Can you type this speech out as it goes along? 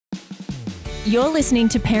You're listening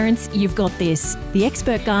to Parents You've Got This, the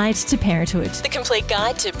expert guide to parenthood. The complete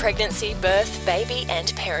guide to pregnancy, birth, baby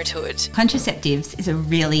and parenthood. Contraceptives is a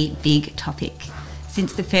really big topic.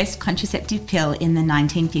 Since the first contraceptive pill in the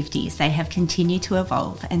 1950s, they have continued to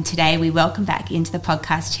evolve, and today we welcome back into the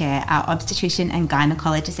podcast chair our obstetrician and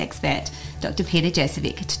gynaecologist expert, Dr. Peter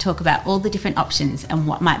Jurcevic, to talk about all the different options and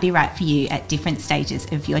what might be right for you at different stages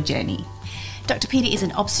of your journey. Dr. Peter is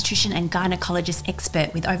an obstetrician and gynaecologist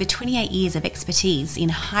expert with over 28 years of expertise in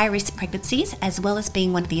high-risk pregnancies, as well as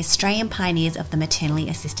being one of the Australian pioneers of the maternally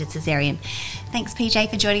assisted caesarean. Thanks,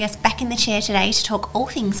 PJ, for joining us back in the chair today to talk all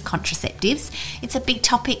things contraceptives. It's a big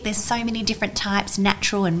topic. There's so many different types,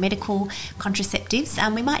 natural and medical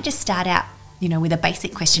contraceptives. We might just start out, with a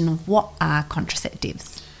basic question of what are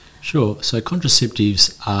contraceptives? Sure. So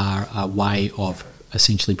contraceptives are a way of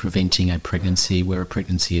essentially preventing a pregnancy where a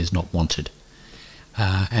pregnancy is not wanted.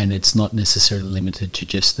 And it's not necessarily limited to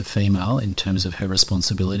just the female in terms of her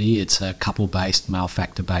responsibility. It's a couple-based, male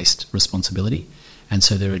factor-based responsibility. And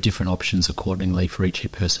so there are different options accordingly for each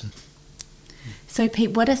person. So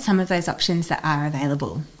Pete, what are some of those options that are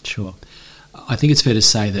available? Sure. I think it's fair to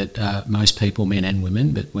say that most people, men and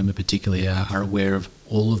women, but women particularly, are aware of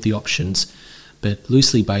all of the options. But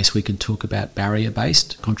loosely based, we can talk about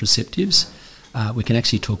barrier-based contraceptives. We can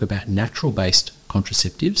actually talk about natural-based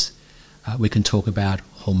contraceptives. We can talk about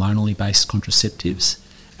hormonally based contraceptives,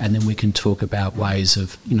 and then we can talk about ways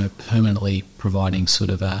of, permanently providing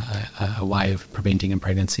sort of a way of preventing a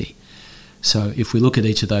pregnancy. So if we look at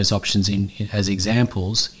each of those options as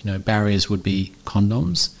examples, barriers would be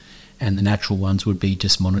condoms, and the natural ones would be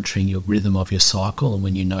just monitoring your rhythm of your cycle and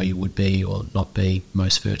when you know you would be or not be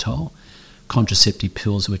most fertile. Contraceptive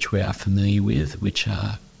pills, which we are familiar with, which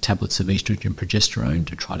are tablets of estrogen and progesterone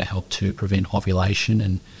to try to help to prevent ovulation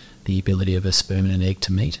and the ability of a sperm and an egg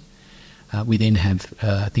to meet. We then have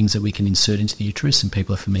things that we can insert into the uterus, and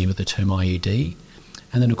people are familiar with the term IUD.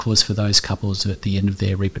 And then, of course, for those couples at the end of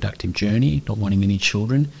their reproductive journey, not wanting any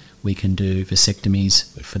children, we can do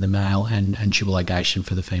vasectomies for the male and tubal ligation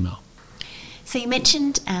for the female. So you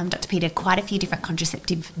mentioned, Dr. Peter, quite a few different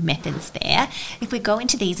contraceptive methods there. If we go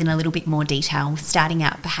into these in a little bit more detail, starting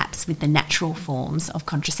out perhaps with the natural forms of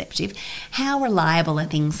contraceptive, how reliable are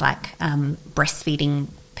things like breastfeeding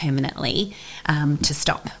permanently to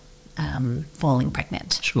stop falling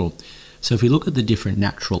pregnant? Sure. So if we look at the different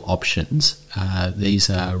natural options, these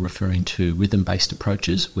are referring to rhythm-based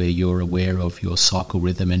approaches where you're aware of your cycle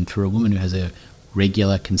rhythm. And for a woman who has a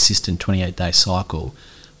regular, consistent 28-day cycle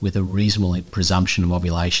with a reasonable presumption of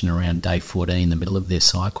ovulation around day 14, the middle of their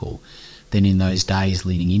cycle, then in those days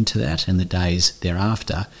leading into that and the days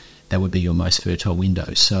thereafter, that would be your most fertile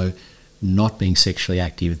window. So not being sexually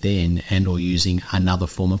active then and or using another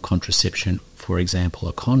form of contraception, for example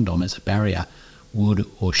a condom as a barrier, would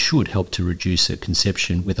or should help to reduce a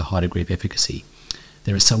conception with a high degree of efficacy.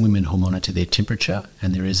 There are some women who monitor their temperature,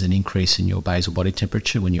 and there is an increase in your basal body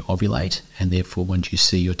temperature when you ovulate, and therefore once you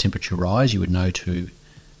see your temperature rise you would know to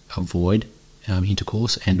avoid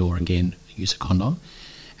intercourse and or again use a condom.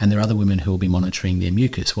 And there are other women who will be monitoring their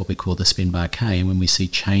mucus, what we call the Spen-Bark-K, and when we see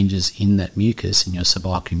changes in that mucus, in your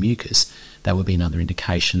cervical mucus, that would be another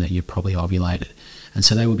indication that you're probably ovulated. And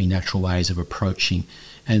so they would be natural ways of approaching,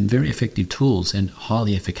 and very effective tools and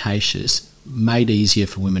highly efficacious, made easier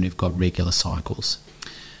for women who've got regular cycles.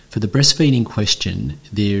 For the breastfeeding question,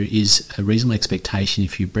 there is a reasonable expectation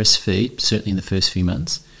if you breastfeed, certainly in the first few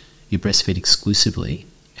months, you breastfeed exclusively,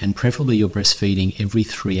 and preferably you're breastfeeding every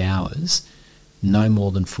 3 hours, no more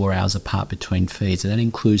than 4 hours apart between feeds, and that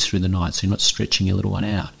includes through the night, so you're not stretching your little one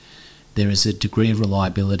out. There is a degree of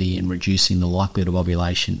reliability in reducing the likelihood of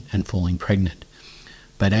ovulation and falling pregnant.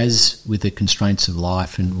 But as with the constraints of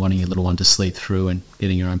life and wanting your little one to sleep through and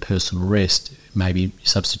getting your own personal rest, maybe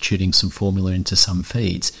substituting some formula into some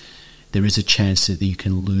feeds, there is a chance that you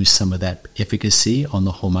can lose some of that efficacy on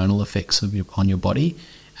the hormonal effects on your body,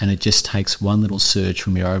 and it just takes one little surge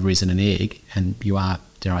from your ovaries and an egg and you are,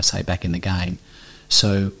 dare I say, back in the game.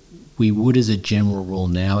 So we would, as a general rule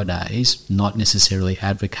nowadays, not necessarily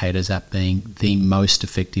advocate as that being the most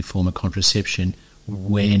effective form of contraception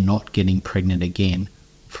where not getting pregnant again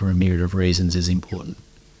for a myriad of reasons is important.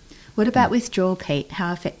 What about withdrawal, Pete?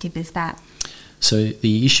 How effective is that? So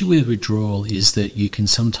the issue with withdrawal is that you can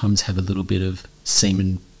sometimes have a little bit of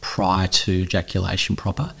semen prior to ejaculation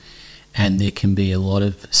proper, and there can be a lot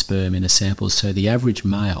of sperm in a sample. So the average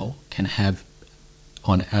male can have,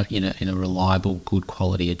 in a reliable, good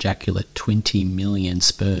quality ejaculate, 20 million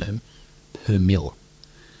sperm per mil.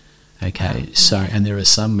 Okay, so, and there are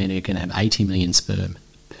some men who can have 80 million sperm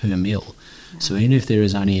per mil. So even if there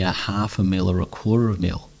is only a half a mil or a quarter of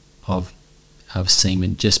mil of of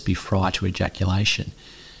semen just prior to ejaculation,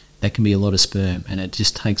 that can be a lot of sperm, and it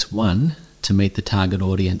just takes one to meet the target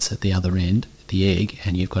audience at the other end, the egg,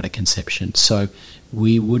 and you've got a conception. So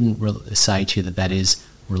we wouldn't say to you that that is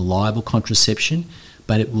reliable contraception,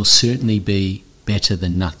 but it will certainly be better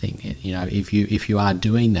than nothing. You know, if you are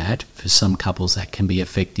doing that, for some couples that can be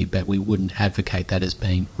effective, but we wouldn't advocate that as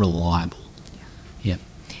being reliable. Yeah.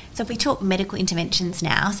 So if we talk medical interventions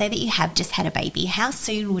now, say that you have just had a baby, how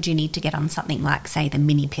soon would you need to get on something like, say, the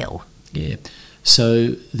mini pill? Yeah. So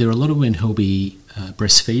there are a lot of women who will be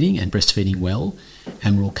breastfeeding and breastfeeding well,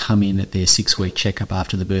 and will come in at their 6-week checkup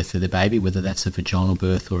after the birth of the baby, whether that's a vaginal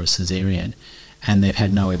birth or a caesarean, and they've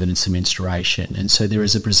had no evidence of menstruation. And so there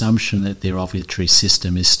is a presumption that their ovulatory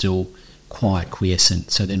system is still quite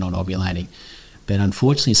quiescent, so they're not ovulating. But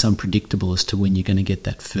unfortunately, it's unpredictable as to when you're going to get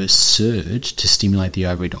that first surge to stimulate the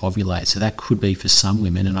ovary to ovulate. So that could be for some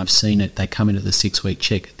women, and I've seen it, they come in at the 6-week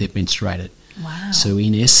check, they've menstruated. Wow. So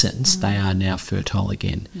in essence, they are now fertile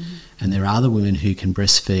again. And there are other women who can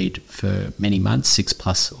breastfeed for many months,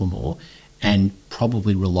 6+ or more, and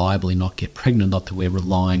probably reliably not get pregnant, not that we're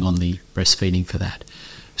relying on the breastfeeding for that.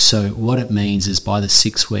 So what it means is by the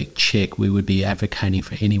 6-week check, we would be advocating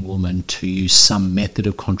for any woman to use some method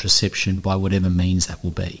of contraception by whatever means that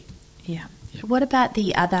will be. Yeah. Yep. What about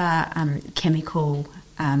the other chemical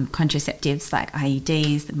contraceptives like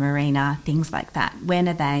IUDs, the Mirena, things like that? When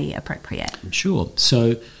are they appropriate? Sure.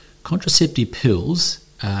 So contraceptive pills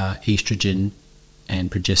are estrogen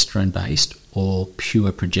and progesterone based, or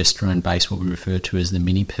pure progesterone based, what we refer to as the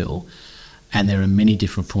mini pill. And there are many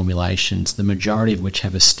different formulations, the majority of which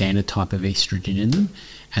have a standard type of estrogen in them,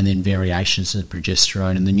 and then variations of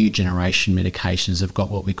progesterone. And the new generation medications have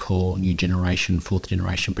got what we call new generation, 4th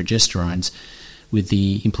generation progesterones, with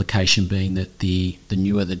the implication being that the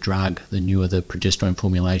newer the drug, the newer the progesterone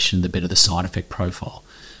formulation, the better the side effect profile.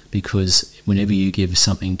 Because whenever you give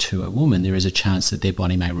something to a woman, there is a chance that their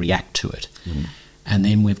body may react to it. And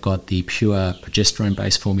then we've got the pure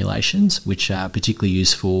progesterone-based formulations, which are particularly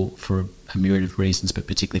useful for a myriad of reasons, but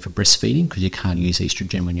particularly for breastfeeding, because you can't use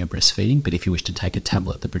estrogen when you're breastfeeding. But if you wish to take a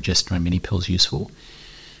tablet, the progesterone mini pill is useful.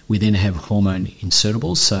 We then have hormone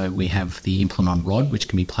insertables, so we have the implant rod, which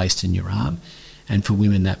can be placed in your arm. And for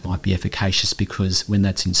women, that might be efficacious because when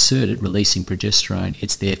that's inserted, releasing progesterone,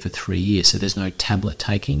 it's there for 3 years. So there's no tablet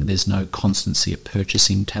taking, there's no constancy of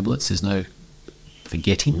purchasing tablets, there's no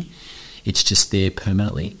forgetting. It's just there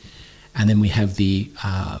permanently. And then we have the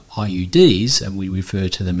IUDs, and we refer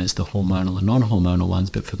to them as the hormonal and non-hormonal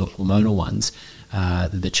ones, but for the hormonal ones,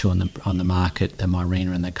 the two on the market, the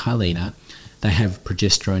Mirena and the Kylena, they have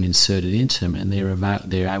progesterone inserted into them, and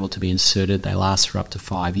they're able to be inserted. They last for up to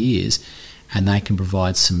 5 years, and they can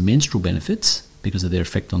provide some menstrual benefits because of their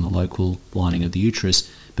effect on the local lining of the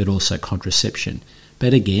uterus, but also contraception.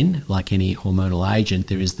 But again, like any hormonal agent,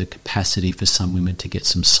 there is the capacity for some women to get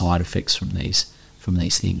some side effects from these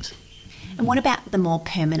things. And what about the more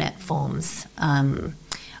permanent forms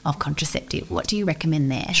of contraceptive? What do you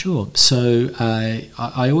recommend there? Sure. So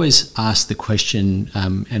I always ask the question,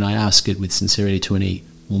 and I ask it with sincerity to any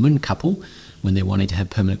woman, couple, when they're wanting to have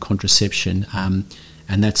permanent contraception, and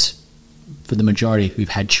that's for the majority who've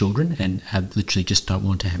had children and have literally just don't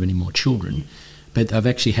want to have any more children. But I've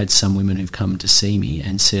actually had some women who've come to see me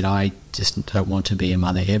and said, I just don't want to be a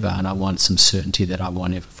mother ever, and I want some certainty that I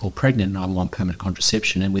won't ever fall pregnant, and I want permanent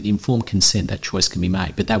contraception. And with informed consent, that choice can be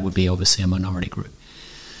made. But that would be obviously a minority group.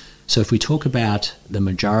 So if we talk about the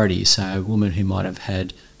majority, so a woman who might have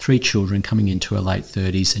had 3 children coming into her late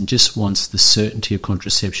 30s and just wants the certainty of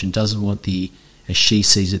contraception, doesn't want the, as she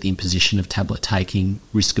sees it, the imposition of tablet taking,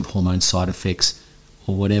 risk of hormone side effects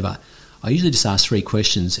or whatever, I usually just ask 3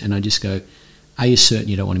 questions, and I just go, are you certain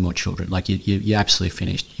you don't want any more children? Like you're absolutely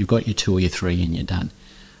finished. You've got your 2 or your 3 and you're done.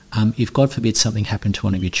 If God forbid something happened to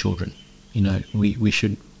one of your children, we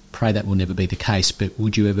should pray that will never be the case, but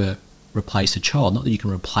would you ever replace a child? Not that you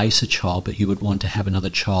can replace a child, but you would want to have another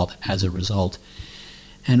child as a result.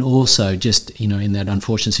 And also just, in that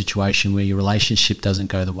unfortunate situation where your relationship doesn't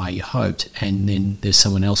go the way you hoped, and then there's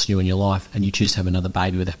someone else new in your life and you choose to have another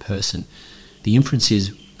baby with that person. The inference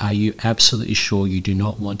is, are you absolutely sure you do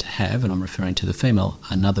not want to have, and I'm referring to the female,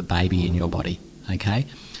 another baby in your body, okay?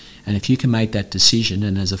 And if you can make that decision,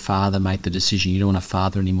 and as a father make the decision you don't want to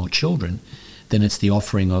father any more children, then it's the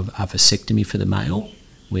offering of a vasectomy for the male,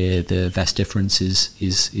 where the vas deferens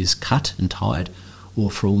is cut and tied, or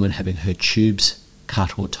for a woman having her tubes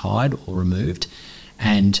cut or tied or removed.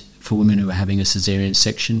 And for women who are having a caesarean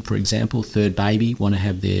section, for example, 3rd baby, want to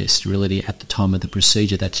have their sterility at the time of the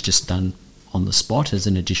procedure, that's just done on the spot as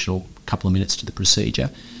an additional couple of minutes to the procedure.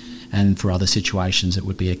 And for other situations, it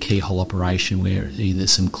would be a keyhole operation where either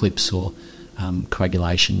some clips or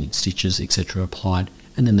coagulation, stitches, etc. applied,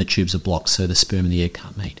 and then the tubes are blocked so the sperm and the egg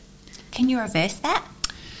can't meet. Can you reverse that?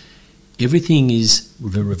 Everything is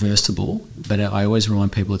reversible, but I always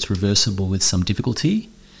remind people it's reversible with some difficulty.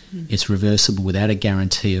 It's reversible without a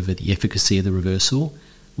guarantee of the efficacy of the reversal,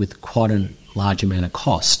 with quite a large amount of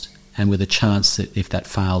cost, and with a chance that if that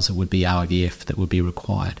fails, it would be IVF that would be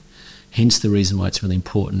required. Hence the reason why it's really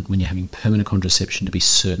important when you're having permanent contraception to be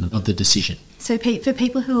certain of the decision. So for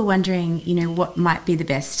people who are wondering, what might be the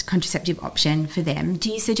best contraceptive option for them,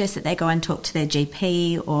 do you suggest that they go and talk to their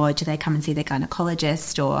GP, or do they come and see their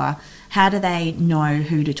gynaecologist, or how do they know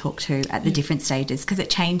who to talk to at the different stages? Because it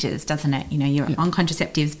changes, doesn't it? You're on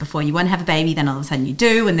contraceptives before you want to have a baby, then all of a sudden you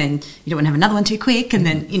do, and then you don't want to have another one too quick, and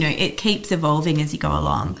then, it keeps evolving as you go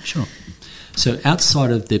along. Sure. So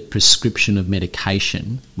outside of the prescription of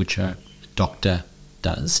medication, which a doctor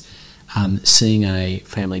does, seeing a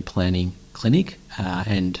family planning clinic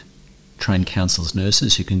and trained counsellors,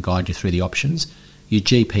 nurses who can guide you through the options, your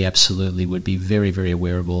GP absolutely would be very, very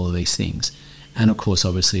aware of all of these things. And of course,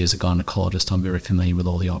 obviously, as a gynaecologist, I'm very familiar with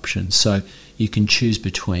all the options. So you can choose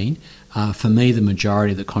between. For me, the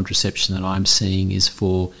majority of the contraception that I'm seeing is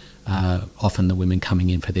for often the women coming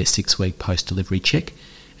in for their 6-week post-delivery check.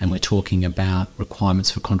 And we're talking about requirements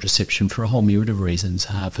for contraception for a whole myriad of reasons.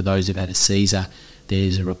 For those who've had a Caesar,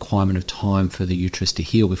 there's a requirement of time for the uterus to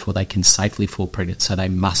heal before they can safely fall pregnant, so they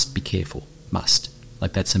must be careful,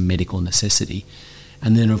 like that's a medical necessity.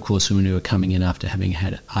 And then, of course, women who are coming in after having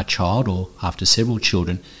had a child or after several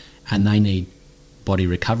children, and they need body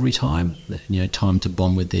recovery time, time to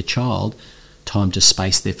bond with their child, time to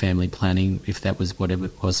space their family planning, if that was whatever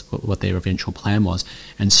it was, what their eventual plan was.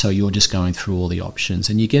 And so you're just going through all the options,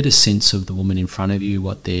 and you get a sense of the woman in front of you,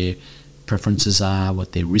 what their preferences are,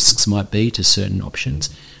 what their risks might be to certain options.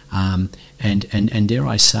 And dare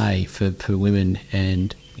I say, for women,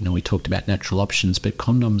 and we talked about natural options, but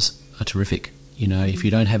condoms are terrific. If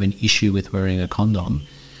you don't have an issue with wearing a condom,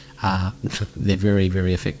 they're very,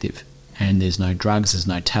 very effective. And there's no drugs, there's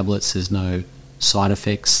no tablets, there's no side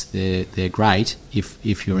effects. They're great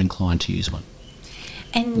if you're inclined to use one.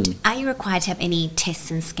 And are you required to have any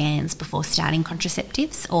tests and scans before starting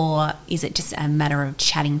contraceptives, or is it just a matter of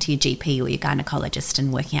chatting to your GP or your gynaecologist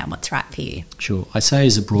and working out what's right for you? Sure. I say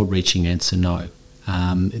as a broad-reaching answer, no.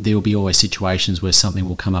 There will be always situations where something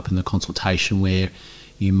will come up in the consultation where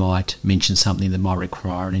you might mention something that might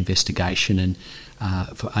require an investigation. And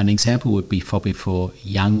for an example would be probably for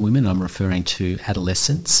young women. I'm referring to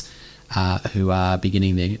adolescents who are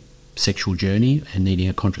beginning their sexual journey and needing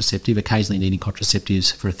a contraceptive, occasionally needing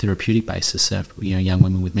contraceptives for a therapeutic basis. So, young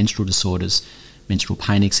women with menstrual disorders, menstrual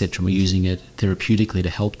pain, etc., we're using it therapeutically to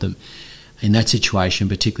help them. In that situation,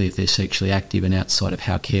 particularly if they're sexually active and outside of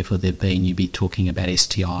how careful they've been, you'd be talking about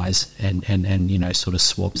STIs and sort of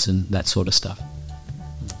swabs and that sort of stuff.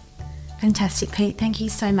 Fantastic, Pete. Thank you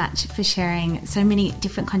so much for sharing so many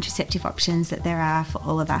different contraceptive options that there are for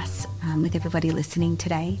all of us with everybody listening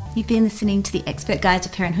today. You've been listening to the Expert Guide to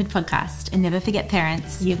Parenthood podcast, and never forget,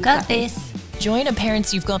 parents, you've got this. Join a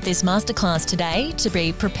Parents You've Got This masterclass today to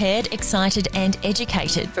be prepared, excited and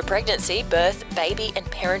educated for pregnancy, birth, baby and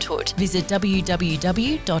parenthood. Visit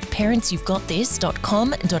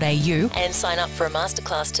www.parentsyouvegotthis.com.au and sign up for a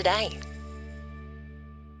masterclass today.